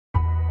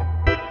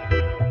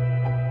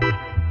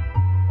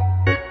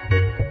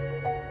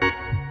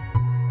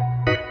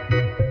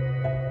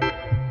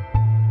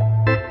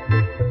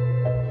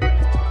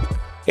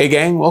Hey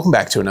gang, welcome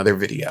back to another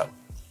video.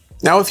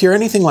 Now if you're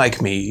anything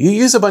like me, you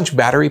use a bunch of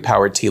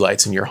battery-powered tea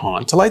lights in your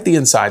haunt to light the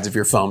insides of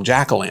your foam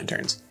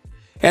jack-o'-lanterns.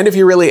 And if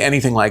you're really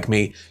anything like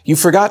me, you've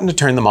forgotten to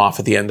turn them off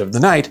at the end of the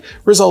night,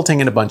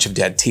 resulting in a bunch of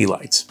dead tea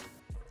lights.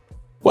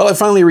 Well, I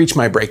finally reached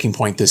my breaking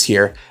point this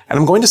year, and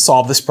I'm going to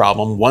solve this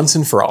problem once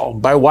and for all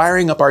by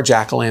wiring up our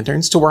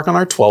jack-o'-lanterns to work on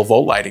our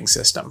 12-volt lighting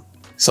system.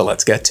 So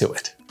let's get to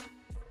it.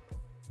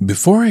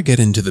 Before I get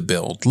into the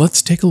build,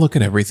 let's take a look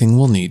at everything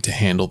we'll need to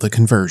handle the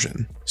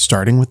conversion,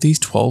 starting with these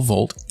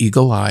 12-volt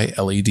Eagle Eye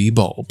LED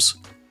bulbs.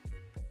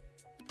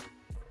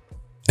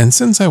 And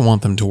since I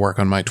want them to work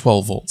on my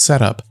 12-volt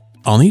setup,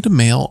 I'll need a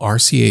male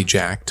RCA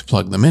jack to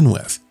plug them in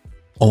with,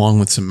 along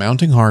with some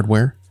mounting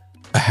hardware,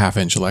 a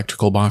 1/2-inch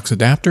electrical box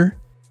adapter,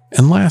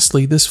 and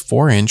lastly this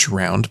 4-inch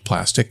round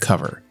plastic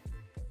cover.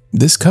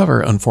 This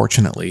cover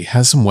unfortunately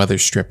has some weather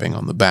stripping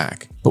on the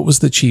back, but was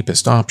the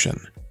cheapest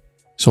option,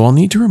 so I'll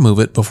need to remove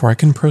it before I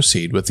can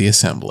proceed with the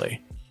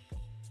assembly.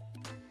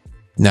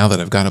 Now that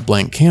I've got a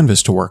blank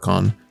canvas to work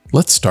on,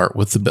 let's start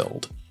with the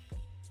build.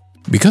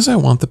 Because I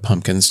want the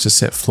pumpkins to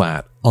sit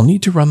flat, I'll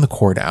need to run the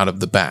cord out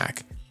of the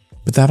back,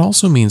 but that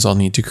also means I'll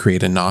need to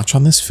create a notch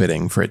on this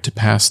fitting for it to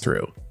pass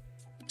through.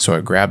 So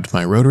I grabbed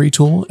my rotary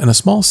tool and a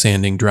small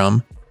sanding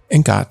drum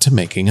and got to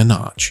making a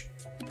notch.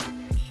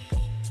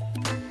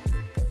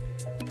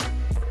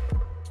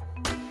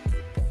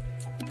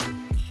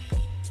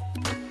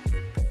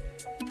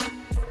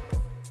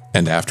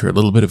 And after a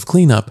little bit of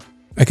cleanup,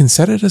 I can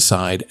set it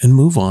aside and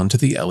move on to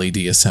the LED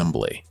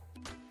assembly.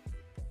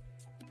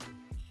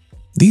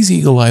 These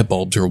Eagle Eye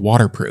bulbs are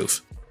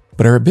waterproof,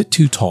 but are a bit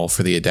too tall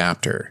for the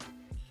adapter.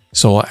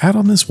 So I'll add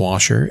on this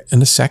washer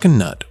and a second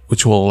nut,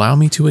 which will allow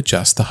me to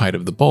adjust the height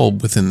of the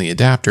bulb within the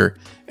adapter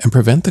and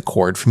prevent the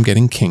cord from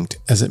getting kinked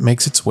as it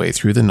makes its way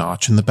through the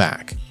notch in the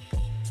back.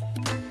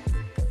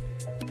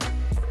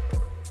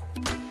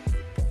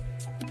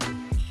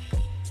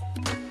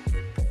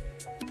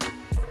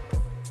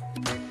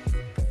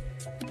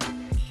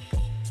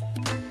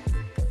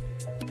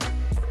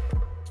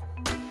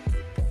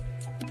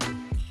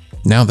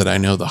 Now that I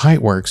know the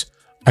height works,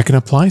 I can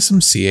apply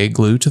some CA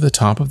glue to the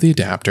top of the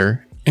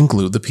adapter and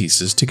glue the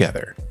pieces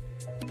together.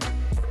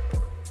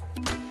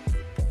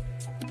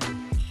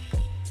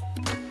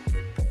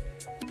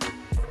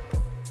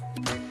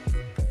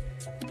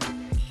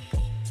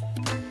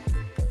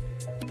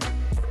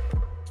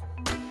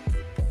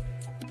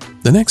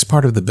 The next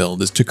part of the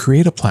build is to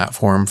create a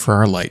platform for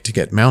our light to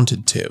get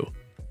mounted to.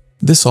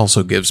 This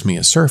also gives me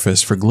a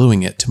surface for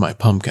gluing it to my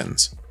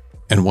pumpkins.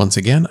 And once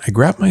again, I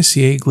grab my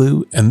CA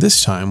glue and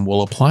this time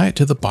we'll apply it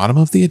to the bottom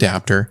of the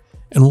adapter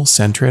and we'll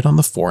center it on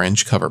the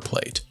 4-inch cover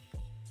plate.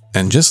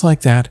 And just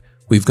like that,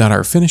 we've got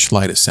our finished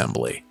light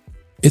assembly.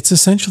 It's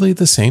essentially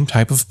the same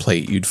type of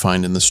plate you'd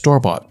find in the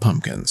store-bought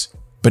pumpkins,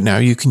 but now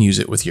you can use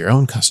it with your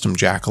own custom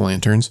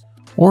jack-o'-lanterns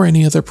or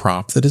any other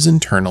prop that is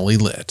internally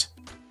lit.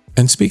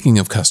 And speaking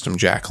of custom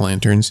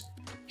jack-o'-lanterns,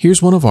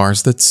 here's one of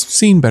ours that's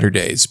seen better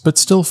days but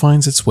still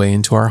finds its way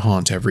into our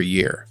haunt every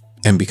year.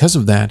 And because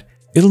of that,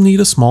 it'll need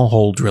a small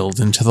hole drilled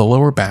into the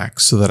lower back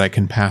so that I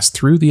can pass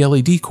through the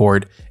LED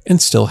cord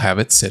and still have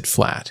it sit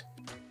flat.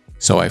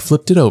 So I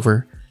flipped it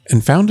over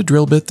and found a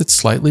drill bit that's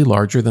slightly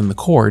larger than the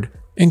cord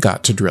and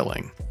got to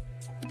drilling.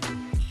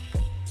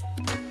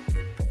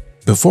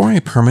 Before I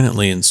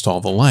permanently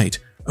install the light,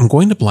 I'm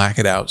going to black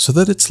it out so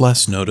that it's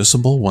less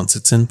noticeable once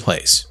it's in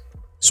place.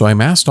 So I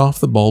masked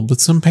off the bulb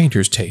with some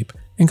painter's tape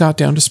and got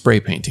down to spray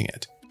painting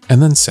it,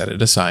 and then set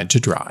it aside to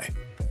dry.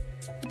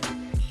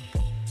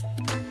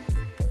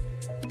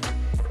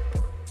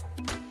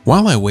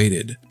 While I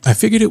waited, I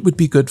figured it would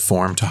be good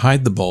form to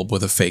hide the bulb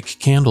with a fake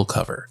candle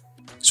cover,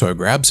 so I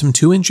grabbed some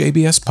 2-inch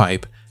ABS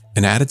pipe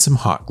and added some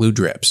hot glue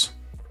drips.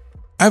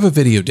 I have a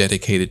video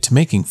dedicated to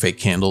making fake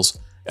candles,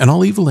 and I'll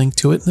leave a link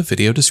to it in the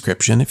video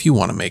description if you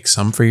want to make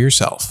some for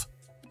yourself.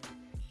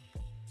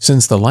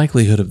 Since the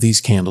likelihood of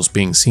these candles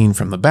being seen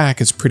from the back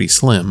is pretty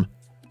slim,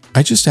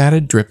 I just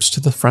added drips to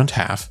the front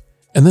half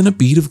and then a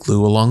bead of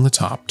glue along the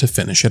top to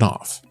finish it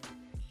off.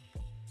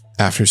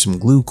 After some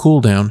glue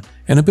cool down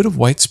and a bit of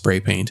white spray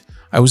paint,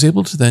 I was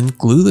able to then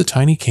glue the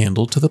tiny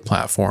candle to the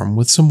platform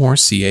with some more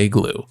CA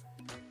glue.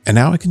 And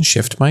now I can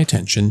shift my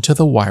attention to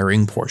the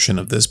wiring portion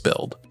of this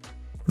build.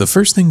 The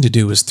first thing to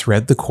do is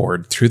thread the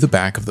cord through the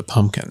back of the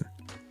pumpkin.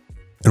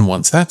 And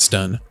once that's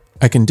done,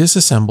 I can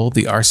disassemble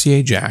the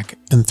RCA jack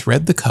and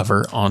thread the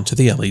cover onto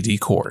the LED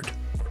cord.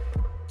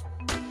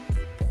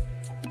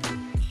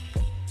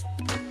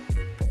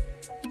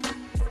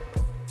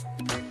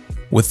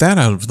 With that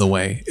out of the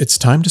way, it's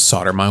time to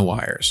solder my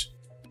wires.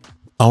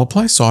 I'll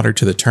apply solder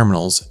to the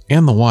terminals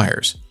and the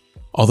wires,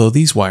 although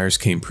these wires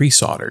came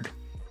pre-soldered,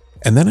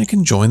 and then I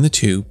can join the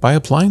two by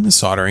applying the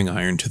soldering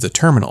iron to the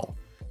terminal,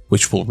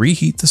 which will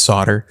reheat the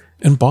solder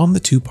and bond the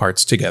two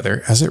parts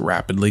together as it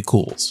rapidly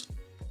cools.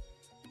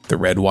 The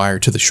red wire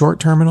to the short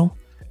terminal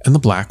and the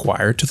black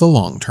wire to the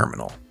long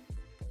terminal.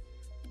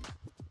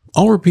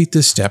 I'll repeat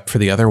this step for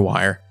the other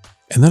wire,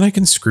 and then I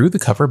can screw the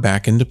cover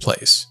back into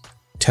place,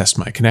 test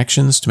my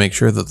connections to make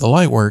sure that the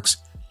light works,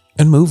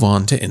 and move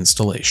on to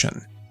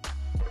installation.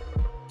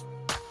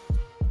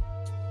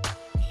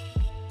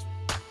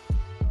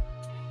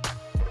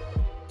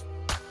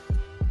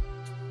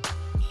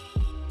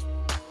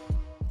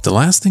 The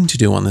last thing to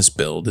do on this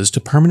build is to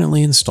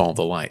permanently install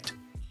the light.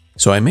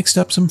 So I mixed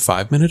up some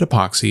 5-minute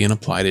epoxy and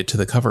applied it to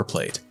the cover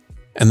plate,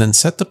 and then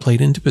set the plate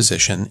into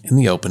position in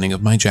the opening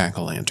of my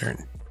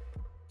jack-o'-lantern.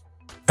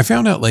 I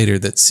found out later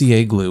that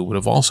CA glue would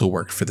have also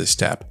worked for this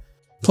step,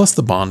 plus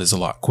the bond is a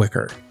lot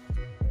quicker.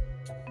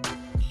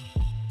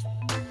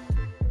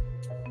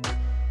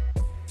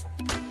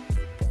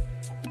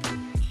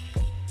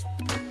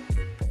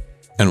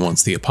 And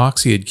once the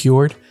epoxy had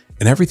cured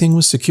and everything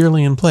was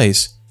securely in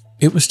place,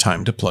 it was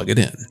time to plug it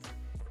in.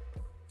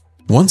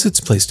 Once it's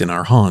placed in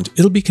our haunt,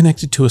 it'll be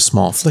connected to a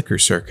small flicker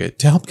circuit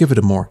to help give it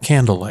a more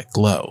candle-like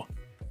glow.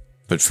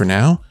 But for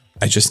now,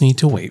 I just need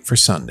to wait for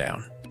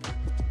sundown.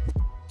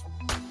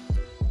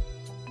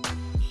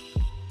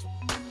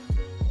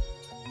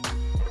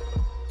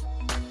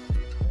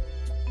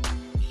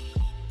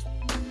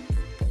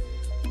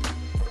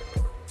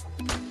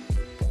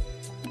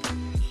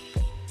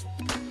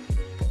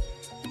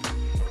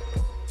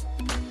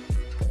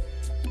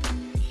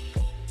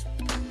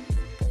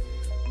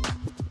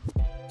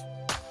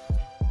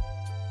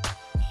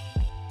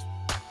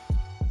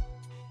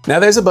 Now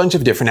there's a bunch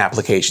of different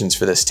applications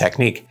for this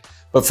technique,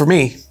 but for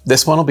me,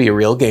 this one will be a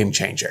real game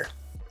changer.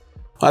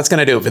 Well, that's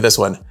gonna do it for this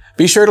one.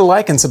 Be sure to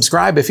like and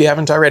subscribe if you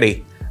haven't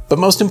already, but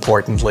most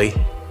importantly,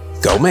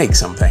 go make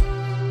something.